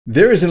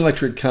There is an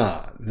electric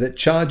car that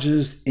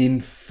charges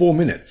in 4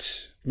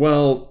 minutes.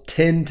 Well,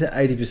 10 to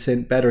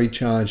 80% battery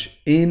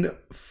charge in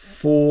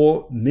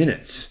 4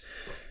 minutes.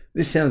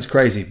 This sounds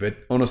crazy, but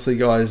honestly,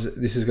 guys,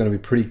 this is going to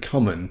be pretty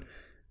common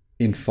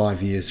in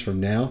 5 years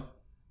from now.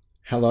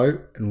 Hello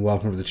and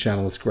welcome to the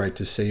channel. It's great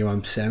to see you.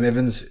 I'm Sam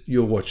Evans.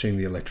 You're watching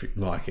the Electric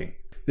Viking.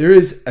 There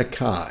is a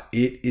car.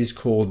 It is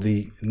called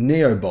the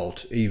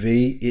Neobolt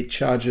EV. It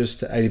charges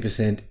to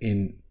 80%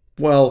 in,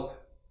 well,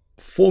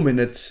 4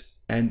 minutes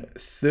and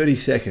 30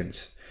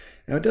 seconds.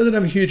 Now it doesn't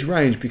have a huge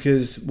range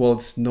because, well,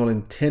 it's not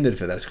intended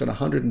for that. It's got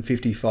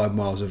 155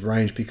 miles of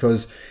range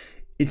because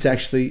it's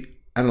actually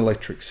an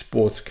electric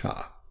sports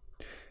car.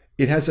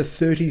 It has a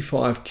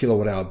 35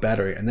 kilowatt hour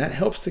battery, and that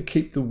helps to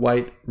keep the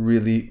weight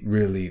really,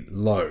 really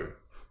low.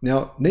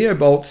 Now,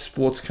 Neobolt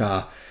sports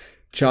car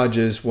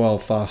charges, well,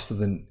 faster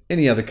than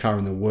any other car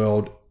in the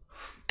world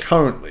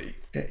currently.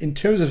 In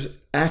terms of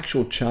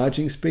actual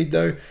charging speed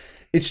though,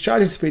 its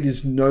charging speed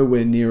is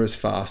nowhere near as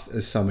fast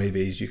as some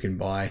EVs you can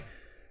buy,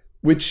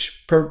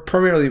 which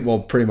primarily, well,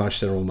 pretty much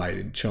they're all made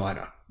in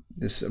China.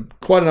 There's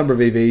quite a number of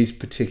EVs,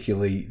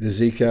 particularly the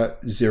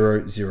Zeekr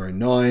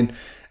 009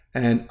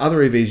 and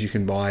other EVs you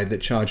can buy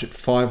that charge at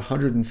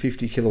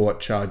 550 kilowatt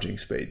charging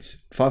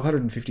speeds.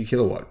 550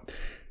 kilowatt.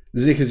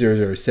 The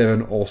Zeekr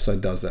 007 also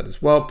does that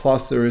as well.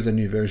 Plus there is a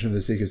new version of the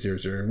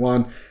Zeekr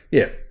 001.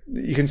 Yeah,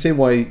 you can see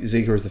why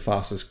Zeekr is the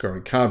fastest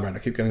growing car brand. I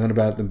keep going on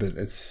about them, but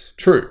it's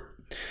true.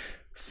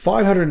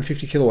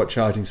 550 kilowatt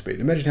charging speed.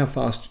 Imagine how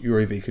fast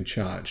your EV could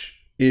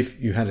charge if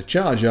you had a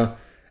charger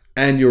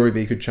and your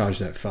EV could charge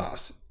that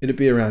fast. It'd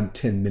be around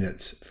 10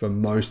 minutes for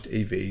most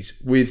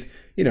EVs with,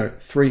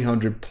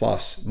 300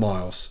 plus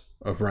miles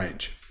of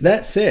range.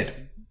 That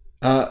said,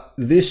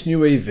 this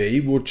new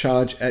EV will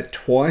charge at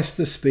twice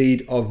the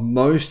speed of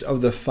most of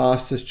the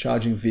fastest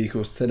charging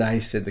vehicles today,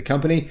 said the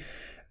company.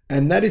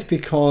 And that is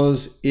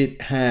because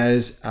it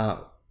has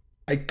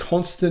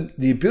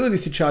the ability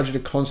to charge at a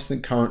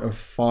constant current of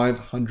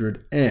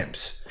 500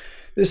 amps.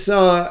 There's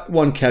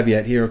one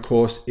caveat here, of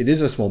course. It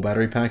is a small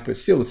battery pack, but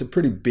still it's a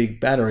pretty big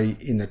battery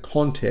in the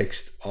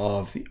context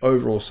of the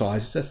overall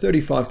size. It's a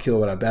 35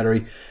 kilowatt hour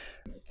battery.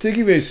 To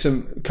give you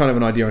some kind of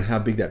an idea on how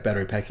big that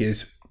battery pack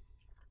is,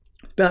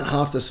 about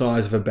half the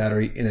size of a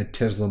battery in a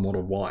Tesla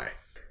Model Y.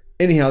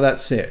 Anyhow,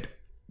 that said,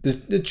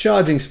 the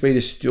charging speed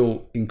is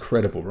still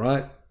incredible,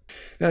 right?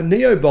 Now,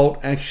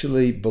 Neobolt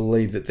actually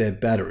believe that their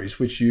batteries,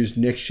 which use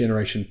next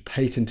generation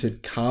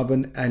patented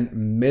carbon and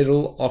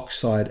metal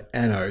oxide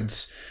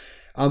anodes,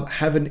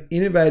 have an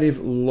innovative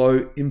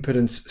low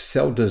impedance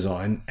cell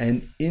design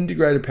and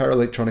integrated power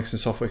electronics and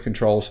software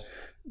controls,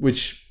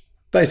 which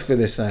basically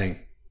they're saying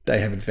they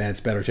have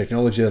advanced battery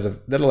technology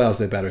that allows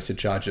their batteries to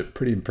charge at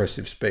pretty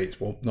impressive speeds.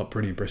 Well, not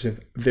pretty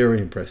impressive, very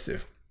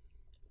impressive.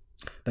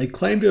 They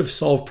claim to have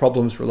solved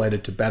problems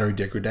related to battery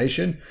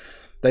degradation.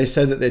 They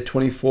say that their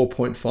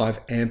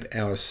 24.5 amp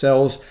hour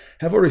cells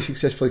have already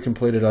successfully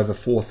completed over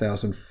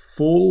 4,000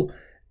 full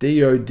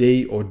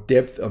DOD or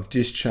depth of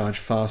discharge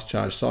fast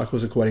charge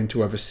cycles, equating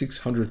to over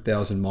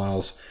 600,000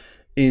 miles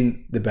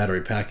in the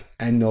battery pack,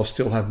 and they'll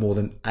still have more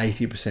than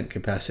 80%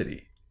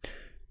 capacity.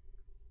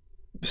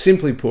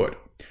 Simply put,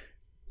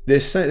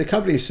 the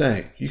company is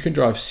saying you can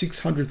drive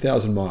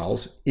 600,000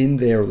 miles in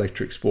their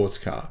electric sports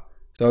car,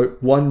 so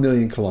 1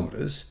 million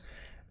kilometers.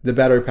 The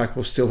battery pack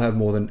will still have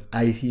more than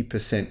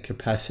 80%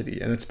 capacity,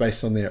 and it's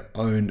based on their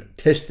own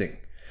testing.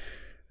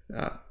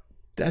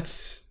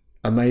 That's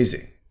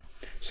amazing.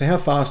 So how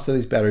fast do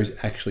these batteries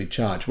actually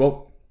charge?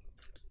 Well,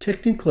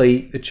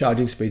 technically the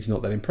charging speed's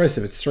not that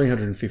impressive. It's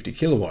 350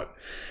 kilowatt.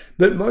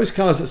 But most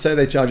cars that say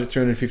they charge at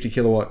 350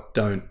 kilowatt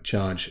don't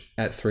charge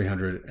at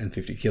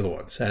 350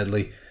 kilowatt.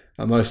 Sadly,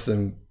 most of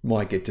them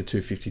might get to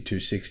 250,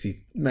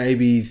 260,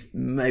 maybe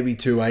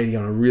 280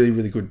 on a really,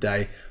 really good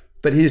day.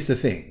 But here's the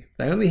thing.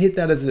 They only hit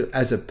that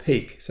as a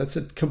peak. So that's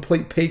a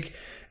complete peak.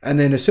 And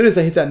then as soon as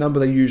they hit that number,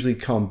 they usually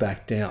come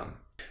back down.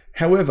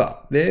 However,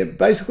 they're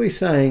basically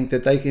saying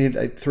that they can hit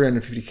a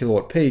 350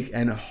 kilowatt peak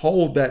and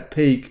hold that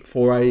peak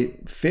for a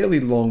fairly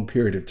long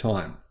period of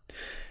time.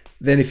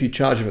 Then if you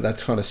charge it at that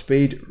kind of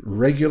speed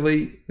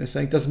regularly, they're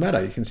saying it doesn't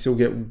matter. You can still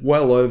get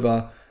well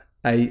over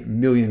 1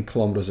 million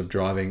kilometers of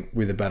driving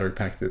with a battery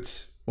pack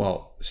that's,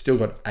 well, still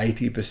got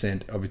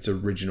 80% of its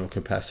original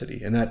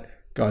capacity. And that,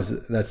 guys,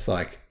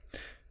 that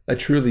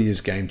truly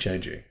is game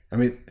changing. I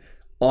mean,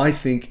 I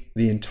think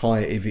the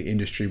entire EV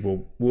industry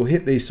will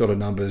hit these sort of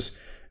numbers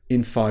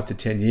in 5 to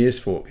 10 years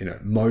for,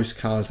 most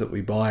cars that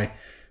we buy.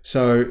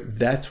 So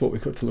that's what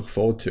we've got to look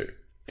forward to.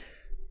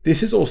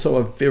 This is also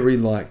a very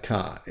light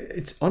car.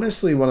 It's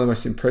honestly one of the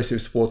most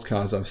impressive sports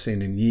cars I've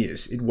seen in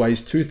years. It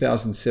weighs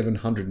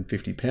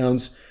 2,750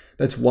 pounds.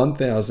 That's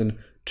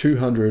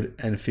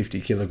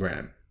 1,250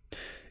 kilogram.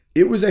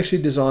 It was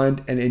actually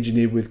designed and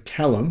engineered with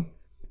Callum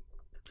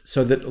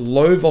so that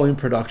low volume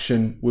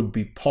production would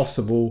be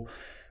possible.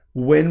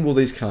 When will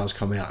these cars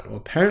come out? Well,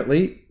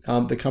 apparently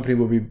the company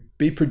will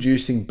be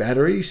producing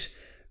batteries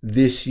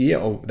this year,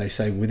 or they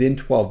say within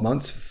 12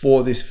 months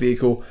for this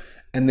vehicle,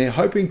 and they're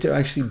hoping to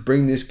actually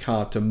bring this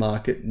car to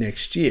market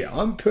next year.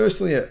 I'm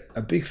personally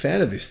a big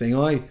fan of this thing.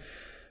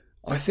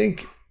 I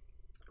think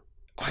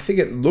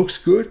it looks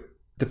good.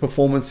 The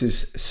performance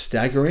is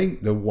staggering.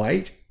 The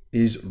weight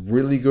is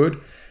really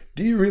good.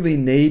 Do you really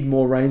need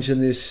more range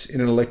than this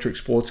in an electric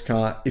sports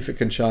car if it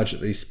can charge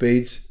at these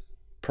speeds?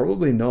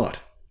 Probably not.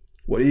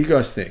 What do you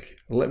guys think?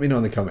 Let me know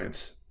in the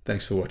comments.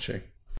 Thanks for watching.